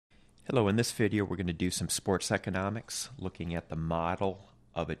Hello, in this video we're going to do some sports economics looking at the model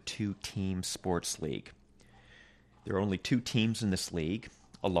of a two-team sports league. There are only two teams in this league,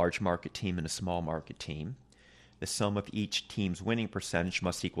 a large market team and a small market team. The sum of each team's winning percentage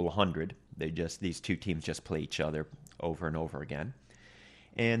must equal 100. These two teams just play each other over and over again.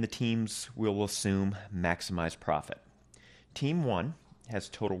 And the teams will assume maximize profit. Team 1 has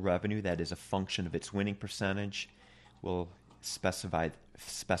total revenue that is a function of its winning percentage. We'll specify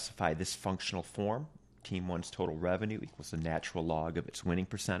this functional form. Team 1's total revenue equals the natural log of its winning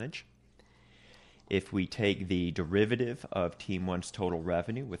percentage. If we take the derivative of Team 1's total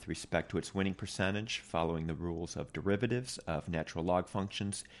revenue with respect to its winning percentage, following the rules of derivatives of natural log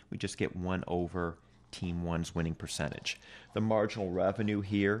functions, we just get 1 over Team 1's winning percentage. The marginal revenue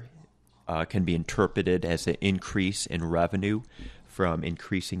here can be interpreted as an increase in revenue from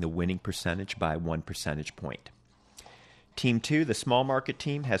increasing the winning percentage by 1 percentage point. Team 2, the small market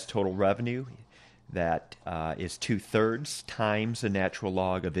team, has total revenue that is 2/3 times the natural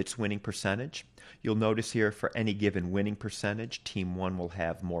log of its winning percentage. You'll notice here for any given winning percentage, Team 1 will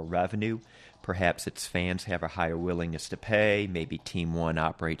have more revenue. Perhaps its fans have a higher willingness to pay. Maybe Team 1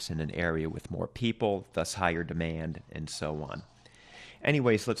 operates in an area with more people, thus higher demand, and so on.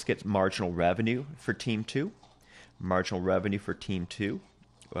 Anyways, let's get marginal revenue for Team 2. Marginal revenue for Team 2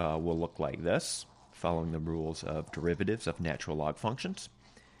 will look like this, following the rules of derivatives of natural log functions.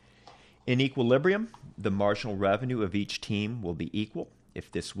 In equilibrium, the marginal revenue of each team will be equal.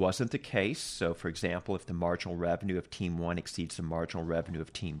 If this wasn't the case, so for example, if the marginal revenue of Team 1 exceeds the marginal revenue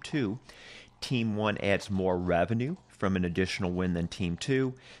of Team 2, Team 1 adds more revenue from an additional win than Team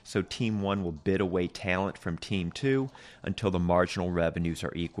 2, so Team 1 will bid away talent from Team 2 until the marginal revenues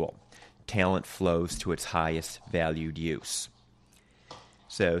are equal. Talent flows to its highest valued use.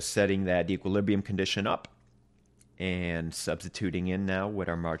 So setting that equilibrium condition up and substituting in now what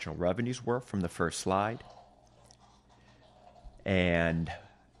our marginal revenues were from the first slide. And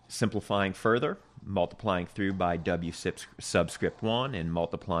simplifying further, multiplying through by W subscript 1 and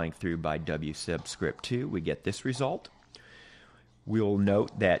multiplying through by W subscript 2, we get this result. We'll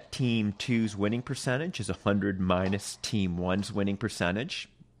note that Team 2's winning percentage is 100 minus Team 1's winning percentage.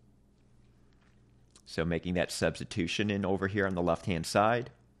 So making that substitution in over here on the left-hand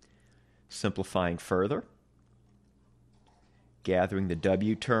side. Simplifying further. Gathering the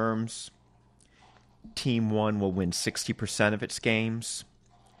W terms. Team 1 will win 60% of its games.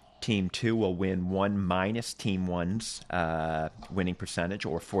 Team 2 will win 1 minus Team 1's winning percentage,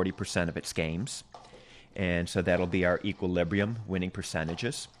 or 40% of its games. And so that'll be our equilibrium winning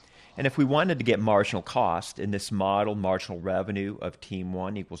percentages. And if we wanted to get marginal cost, in this model, marginal revenue of Team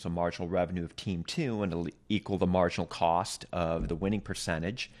 1 equals the marginal revenue of Team 2, and it'll equal the marginal cost of the winning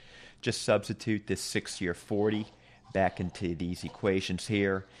percentage. Just substitute this 60 or 40 back into these equations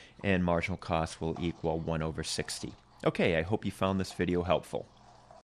here, and marginal cost will equal 1 over 60. Okay, I hope you found this video helpful.